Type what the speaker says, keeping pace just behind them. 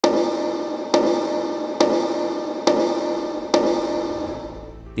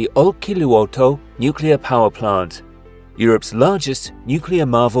the Olkiluoto Nuclear Power Plant, Europe's largest nuclear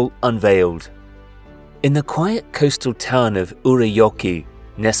marvel unveiled. In the quiet coastal town of Uroki,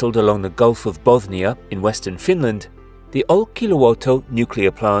 nestled along the Gulf of Bothnia in western Finland, the Olkiluoto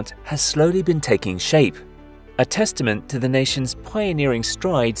nuclear plant has slowly been taking shape, a testament to the nation's pioneering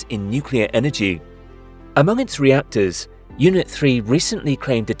strides in nuclear energy. Among its reactors, Unit 3 recently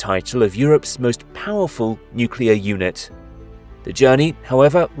claimed the title of Europe's most powerful nuclear unit. The journey,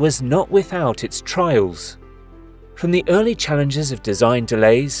 however, was not without its trials. From the early challenges of design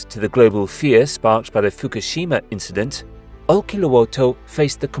delays to the global fear sparked by the Fukushima incident, Olkiluoto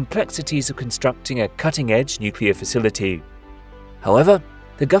faced the complexities of constructing a cutting-edge nuclear facility. However,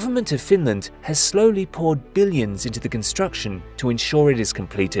 the government of Finland has slowly poured billions into the construction to ensure it is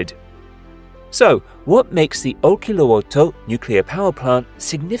completed. So, what makes the Olkiluoto nuclear power plant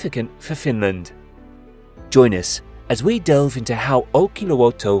significant for Finland? Join us as we delve into how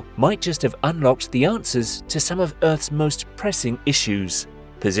Olkiluoto might just have unlocked the answers to some of Earth's most pressing issues,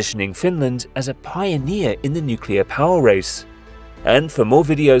 positioning Finland as a pioneer in the nuclear power race. And for more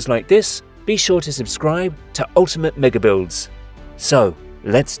videos like this, be sure to subscribe to Ultimate Megabuilds. So,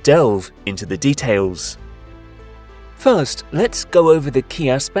 let's delve into the details. First, let's go over the key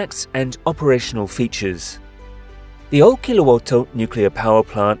aspects and operational features. The Olkiluoto nuclear power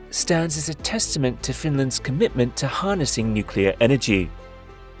plant stands as a testament to Finland's commitment to harnessing nuclear energy.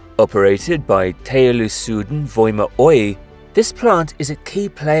 Operated by Teollisuuden Voima Oy, this plant is a key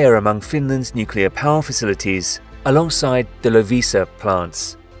player among Finland's nuclear power facilities, alongside the Loviisa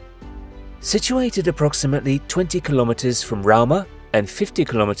plants. Situated approximately 20 kilometers from Rauma and 50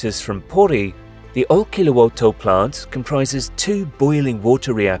 kilometers from Pori, the Olkiluoto plant comprises two boiling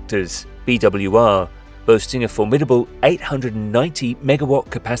water reactors, BWR, boasting a formidable 890 megawatt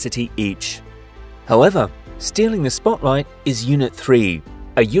capacity each. However, stealing the spotlight is Unit 3,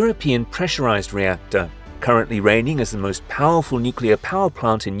 a European pressurized reactor, currently reigning as the most powerful nuclear power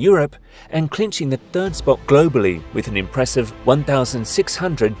plant in Europe and clinching the third spot globally with an impressive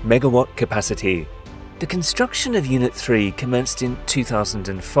 1,600 megawatt capacity. The construction of Unit 3 commenced in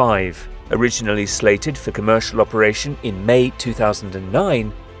 2005. Originally slated for commercial operation in May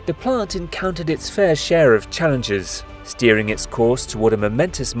 2009, the plant encountered its fair share of challenges, steering its course toward a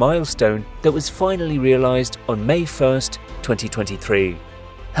momentous milestone that was finally realized on May 1st, 2023.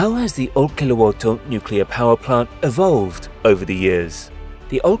 How has the Olkiluoto nuclear power plant evolved over the years?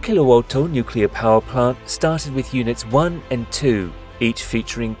 The Olkiluoto nuclear power plant started with Units 1 and 2, each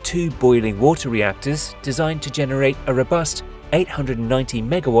featuring two boiling water reactors designed to generate a robust 890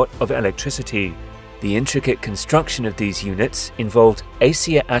 megawatt of electricity. The intricate construction of these units involved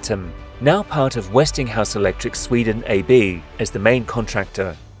Asia Atom, now part of Westinghouse Electric Sweden AB, as the main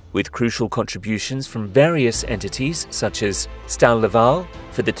contractor, with crucial contributions from various entities such as Stal Laval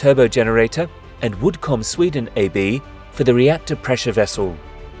for the turbo generator and Woodcom Sweden AB for the reactor pressure vessel.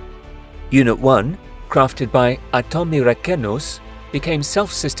 Unit 1, crafted by Atomirakennus, became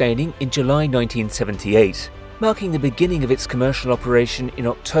self-sustaining in July 1978, marking the beginning of its commercial operation in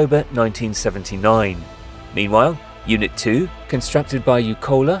October 1979. Meanwhile, Unit 2, constructed by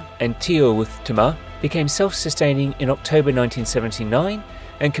Ukola and Tiovuhtuma, became self-sustaining in October 1979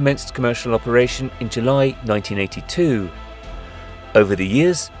 and commenced commercial operation in July 1982. Over the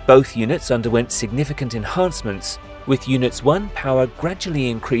years, both units underwent significant enhancements, with Units 1 power gradually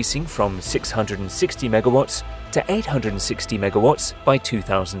increasing from 660 megawatts to 860 megawatts by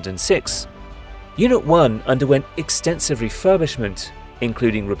 2006. Unit 1 underwent extensive refurbishment,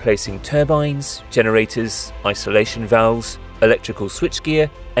 including replacing turbines, generators, isolation valves, electrical switchgear,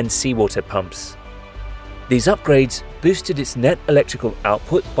 and seawater pumps. These upgrades boosted its net electrical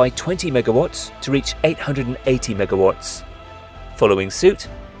output by 20 megawatts to reach 880 megawatts. Following suit,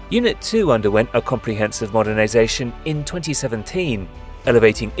 Unit 2 underwent a comprehensive modernization in 2017,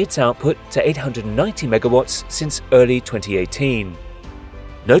 elevating its output to 890 megawatts since early 2018.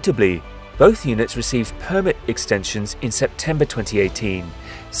 Notably, both units received permit extensions in September 2018,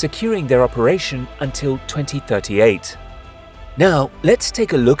 securing their operation until 2038. Now, let's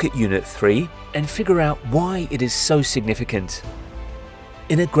take a look at Unit 3 and figure out why it is so significant.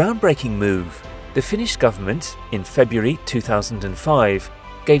 In a groundbreaking move, the Finnish government, in February 2005,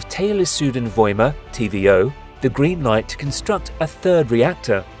 gave Teollisuuden Voima, TVO, the green light to construct a third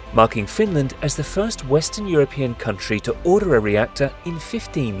reactor, marking Finland as the first Western European country to order a reactor in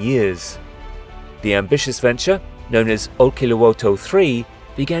 15 years. The ambitious venture, known as Olkiluoto 3,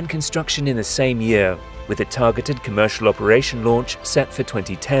 began construction in the same year, with a targeted commercial operation launch set for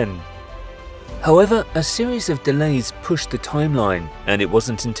 2010. However, a series of delays pushed the timeline, and it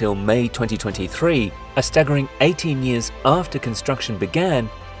wasn't until May 2023, a staggering 18 years after construction began,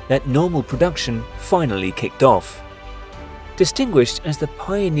 that normal production finally kicked off. Distinguished as the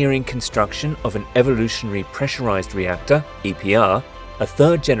pioneering construction of an evolutionary pressurized reactor, EPR, a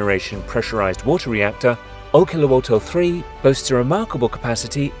third-generation pressurized water reactor, Olkiluoto 3 boasts a remarkable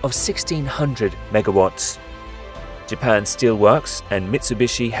capacity of 1,600 megawatts. Japan Steelworks and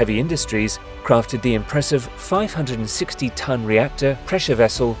Mitsubishi Heavy Industries crafted the impressive 560-ton reactor pressure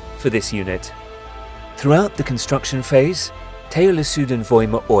vessel for this unit. Throughout the construction phase, Teollisuuden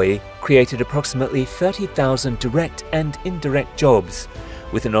Voima Oy created approximately 30,000 direct and indirect jobs,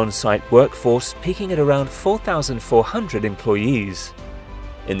 with an on-site workforce peaking at around 4,400 employees.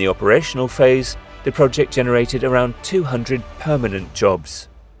 In the operational phase, the project generated around 200 permanent jobs.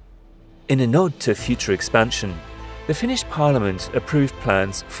 In a nod to future expansion, the Finnish Parliament approved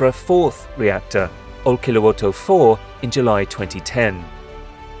plans for a fourth reactor, Olkiluoto 4, in July 2010.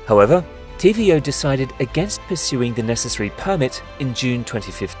 However, TVO decided against pursuing the necessary permit in June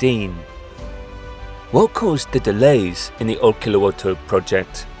 2015. What caused the delays in the Olkiluoto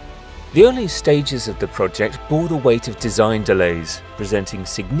project? The early stages of the project bore the weight of design delays, presenting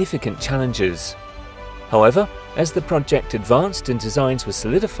significant challenges. However, as the project advanced and designs were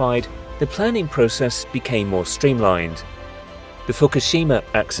solidified, the planning process became more streamlined. The Fukushima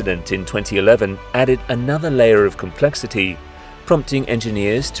accident in 2011 added another layer of complexity, prompting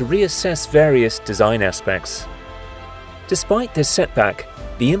engineers to reassess various design aspects. Despite this setback,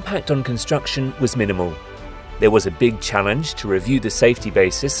 the impact on construction was minimal. There was a big challenge to review the safety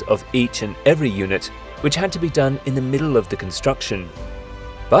basis of each and every unit, which had to be done in the middle of the construction.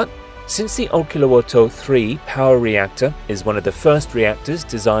 But since the Olkiluoto 3 power reactor is one of the first reactors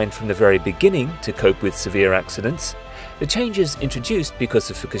designed from the very beginning to cope with severe accidents, the changes introduced because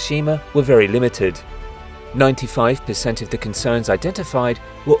of Fukushima were very limited. 95% of the concerns identified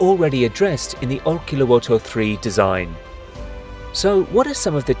were already addressed in the Olkiluoto 3 design. So, what are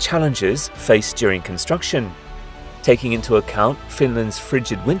some of the challenges faced during construction? Taking into account Finland's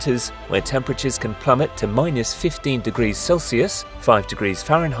frigid winters, where temperatures can plummet to -15 degrees Celsius, 5 degrees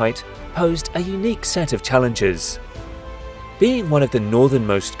Fahrenheit, posed a unique set of challenges. Being one of the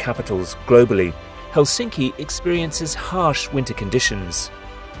northernmost capitals globally, Helsinki experiences harsh winter conditions.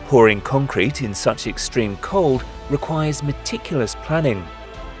 Pouring concrete in such extreme cold requires meticulous planning.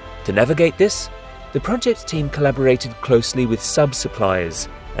 To navigate this, the project team collaborated closely with sub-suppliers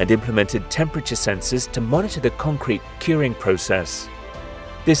and implemented temperature sensors to monitor the concrete curing process.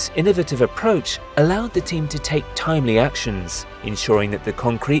 This innovative approach allowed the team to take timely actions, ensuring that the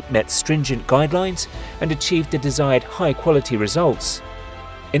concrete met stringent guidelines and achieved the desired high-quality results.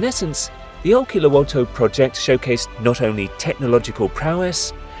 In essence, the Olkiluoto project showcased not only technological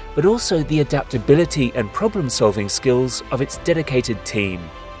prowess, but also the adaptability and problem-solving skills of its dedicated team.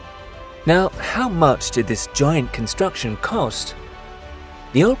 Now, how much did this giant construction cost?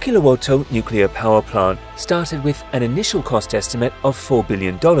 The Olkiluoto Nuclear Power Plant started with an initial cost estimate of $4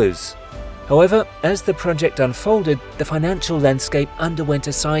 billion. However, as the project unfolded, the financial landscape underwent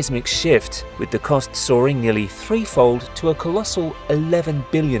a seismic shift, with the cost soaring nearly threefold to a colossal $11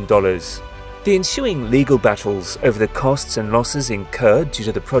 billion. The ensuing legal battles over the costs and losses incurred due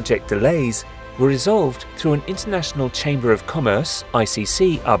to the project delays were resolved through an International Chamber of Commerce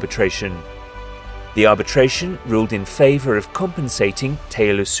 (ICC) arbitration. The arbitration ruled in favor of compensating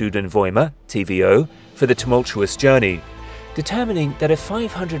Teollisuuden Voima (TVO) for the tumultuous journey, determining that a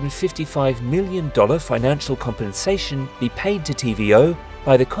 $555 million financial compensation be paid to TVO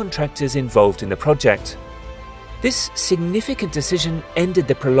by the contractors involved in the project. This significant decision ended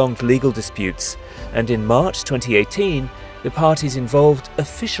the prolonged legal disputes, and in March 2018, the parties involved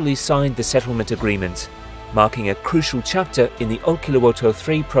officially signed the settlement agreement, marking a crucial chapter in the Olkiluoto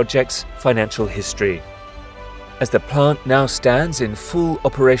 3 project's financial history. As the plant now stands in full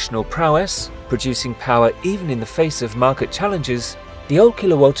operational prowess, producing power even in the face of market challenges, the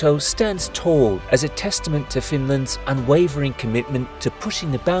Olkiluoto stands tall as a testament to Finland's unwavering commitment to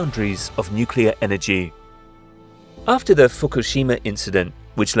pushing the boundaries of nuclear energy. After the Fukushima incident,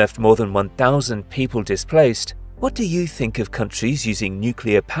 which left more than 1,000 people displaced, what do you think of countries using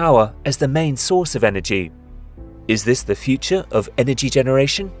nuclear power as the main source of energy? Is this the future of energy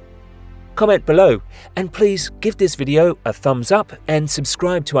generation? Comment below, and please give this video a thumbs up and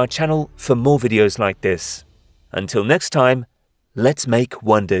subscribe to our channel for more videos like this. Until next time, let's make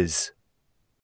wonders.